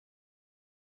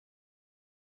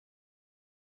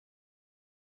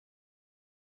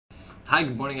Hi,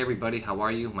 good morning everybody. How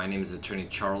are you? My name is attorney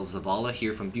Charles Zavala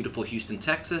here from beautiful Houston,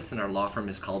 Texas, and our law firm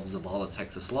is called Zavala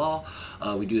Texas Law.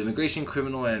 We do immigration,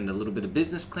 criminal, and a little bit of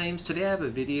business claims. Today I have a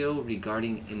video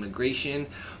regarding immigration,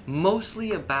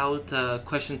 mostly about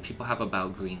questions people have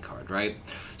about green card, right?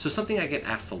 So something I get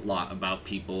asked a lot about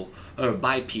people, or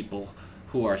by people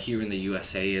who are here in the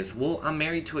USA is, well, I'm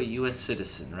married to a US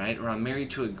citizen, right? Or I'm married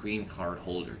to a green card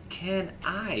holder. Can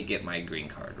I get my green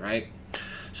card, right?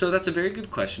 So that's a very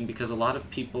good question because a lot of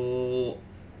people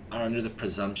are under the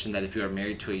presumption that if you are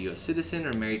married to a U.S. citizen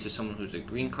or married to someone who's a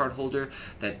green card holder,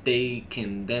 that they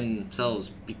can themselves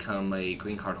become a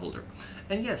green card holder.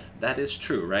 And yes, that is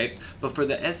true, right? But for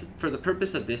the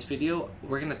purpose of this video,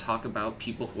 we're going to talk about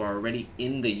people who are already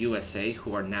in the USA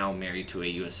who are now married to a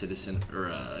U.S. citizen or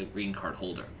a green card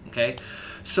holder, okay?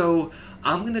 So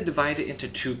I'm going to divide it into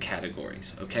two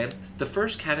categories, okay? The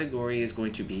first category is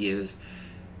going to be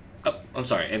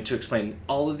and to explain,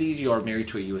 all of these, you are married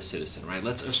to a U.S. citizen, right?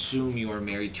 Let's assume you are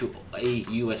married to a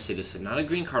U.S. citizen, not a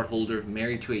green card holder,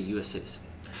 married to a U.S. citizen.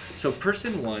 So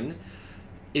person one,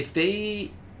 if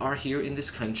they are here in this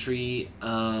country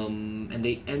and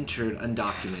they entered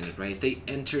undocumented, right? If they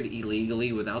entered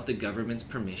illegally without the government's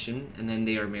permission and then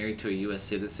they are married to a U.S.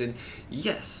 citizen,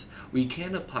 yes, we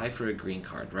can apply for a green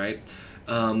card, right?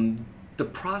 The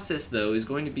process, though, is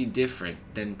going to be different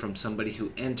than from somebody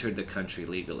who entered the country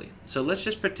legally. So let's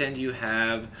just pretend you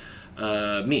have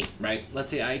me, right? Let's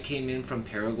say I came in from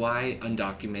Paraguay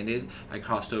undocumented. I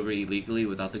crossed over illegally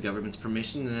without the government's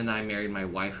permission, and then I married my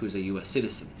wife who's a U.S.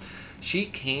 citizen. She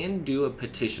can do a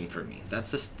petition for me.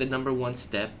 That's the number one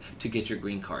step to get your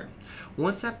green card.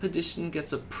 Once that petition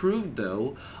gets approved,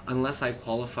 though, unless I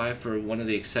qualify for one of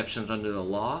the exceptions under the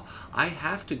law, I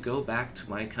have to go back to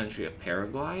my country of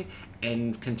Paraguay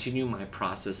and continue my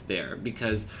process there,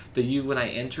 because when I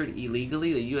entered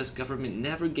illegally, the U.S. government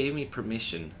never gave me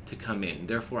permission to come in.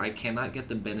 Therefore, I cannot get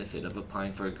the benefit of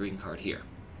applying for a green card here.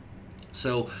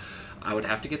 So I would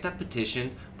have to get that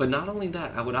petition, but not only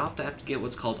that, I would also have to get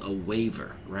what's called a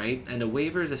waiver, right? And a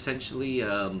waiver is essentially,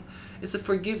 it's a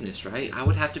forgiveness, right? I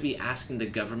would have to be asking the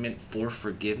government for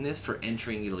forgiveness for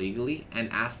entering illegally and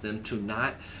ask them to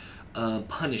not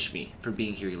punish me for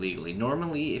being here illegally.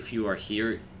 Normally, if you are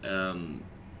here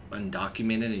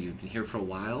undocumented and you've been here for a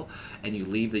while and you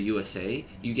leave the USA,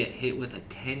 you get hit with a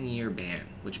 10-year ban,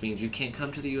 which means you can't come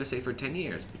to the USA for 10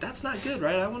 years. But that's not good,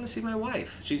 right? I want to see my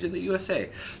wife. She's in the USA.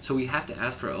 So we have to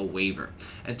ask for a waiver.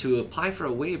 And to apply for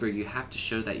a waiver, you have to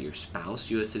show that your spouse,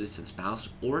 U.S. citizen spouse,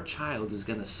 or child is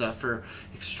going to suffer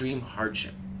extreme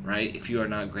hardship, right, if you are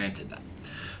not granted that.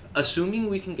 Assuming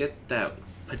we can get that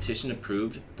petition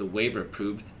approved, the waiver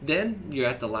approved, then you're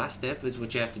at the last step, is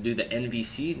what you have to do, the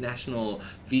NVC, National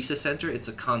Visa Center. It's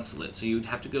a consulate. So you would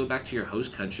have to go back to your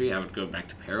host country. I would go back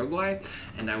to Paraguay,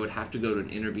 and I would have to go to an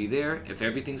interview there. If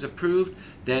everything's approved,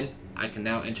 then I can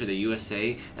now enter the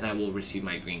USA, and I will receive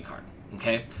my green card.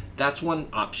 Okay? That's one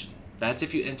option. That's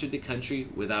if you entered the country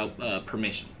without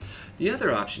permission. The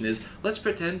other option is, let's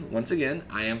pretend, once again,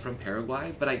 I am from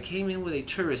Paraguay, but I came in with a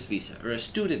tourist visa or a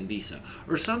student visa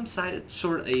or some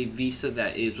sort of a visa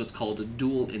that is what's called a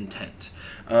dual intent.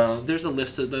 There's a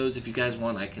list of those. If you guys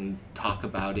want, I can talk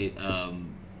about it.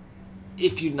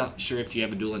 If you're not sure if you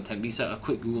have a dual intent visa, a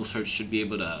quick Google search should be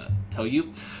able to tell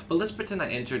you. But let's pretend I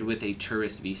entered with a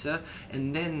tourist visa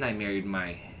and then I married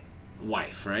my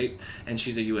wife, right? And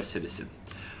she's a U.S. citizen.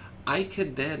 I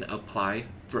could then apply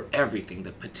for everything.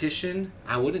 The petition,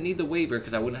 I wouldn't need the waiver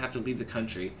because I wouldn't have to leave the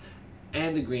country,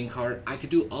 and the green card. I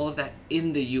could do all of that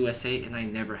in the USA and I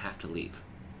never have to leave.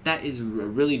 That is a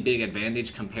really big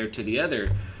advantage compared to the other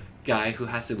guy who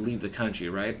has to leave the country,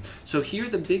 right? So here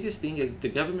the biggest thing is the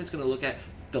government's going to look at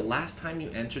the last time you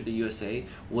entered the USA,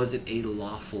 was it a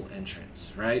lawful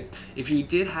entrance, right? If you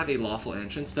did have a lawful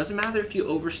entrance, doesn't matter if you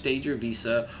overstayed your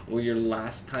visa or your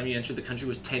last time you entered the country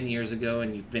was 10 years ago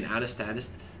and you've been out of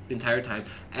status the entire time,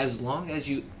 as long as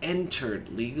you entered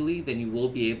legally, then you will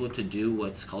be able to do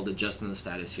what's called adjustment of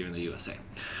status here in the USA.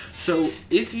 So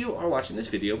if you are watching this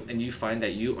video and you find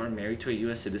that you are married to a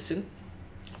US citizen,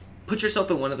 put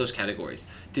yourself in one of those categories.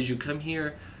 Did you come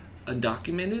here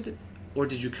undocumented, or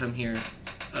did you come here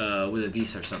with a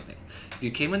visa or something? If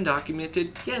you came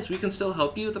undocumented, yes, we can still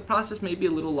help you. The process may be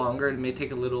a little longer. It may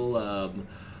take a little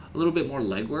bit more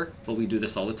legwork, but we do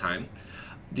this all the time.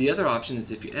 The other option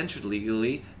is if you entered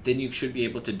legally, then you should be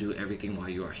able to do everything while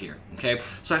you are here, okay?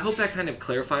 So I hope that kind of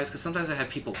clarifies, because sometimes I have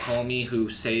people call me who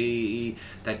say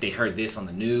that they heard this on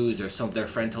the news or their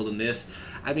friend told them this.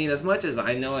 I mean, as much as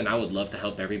I know, and I would love to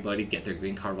help everybody get their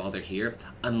green card while they're here,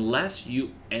 unless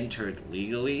you entered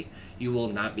legally, you will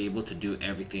not be able to do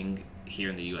everything here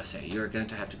in the USA. You're going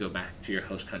to have to go back to your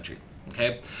host country.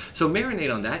 Okay, so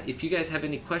marinate on that. If you guys have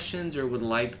any questions or would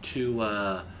like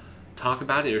to talk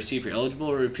about it or see if you're eligible,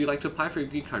 or if you'd like to apply for your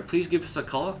green card, please give us a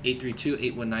call,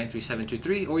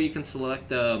 832-819-3723, or you can select,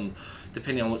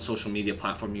 depending on what social media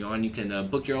platform you're on, you can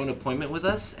book your own appointment with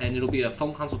us, and it'll be a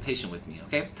phone consultation with me,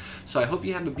 okay? So I hope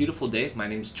you have a beautiful day. My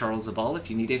name is Charles Zavala. If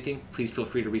you need anything, please feel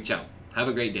free to reach out. Have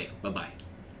a great day. Bye-bye.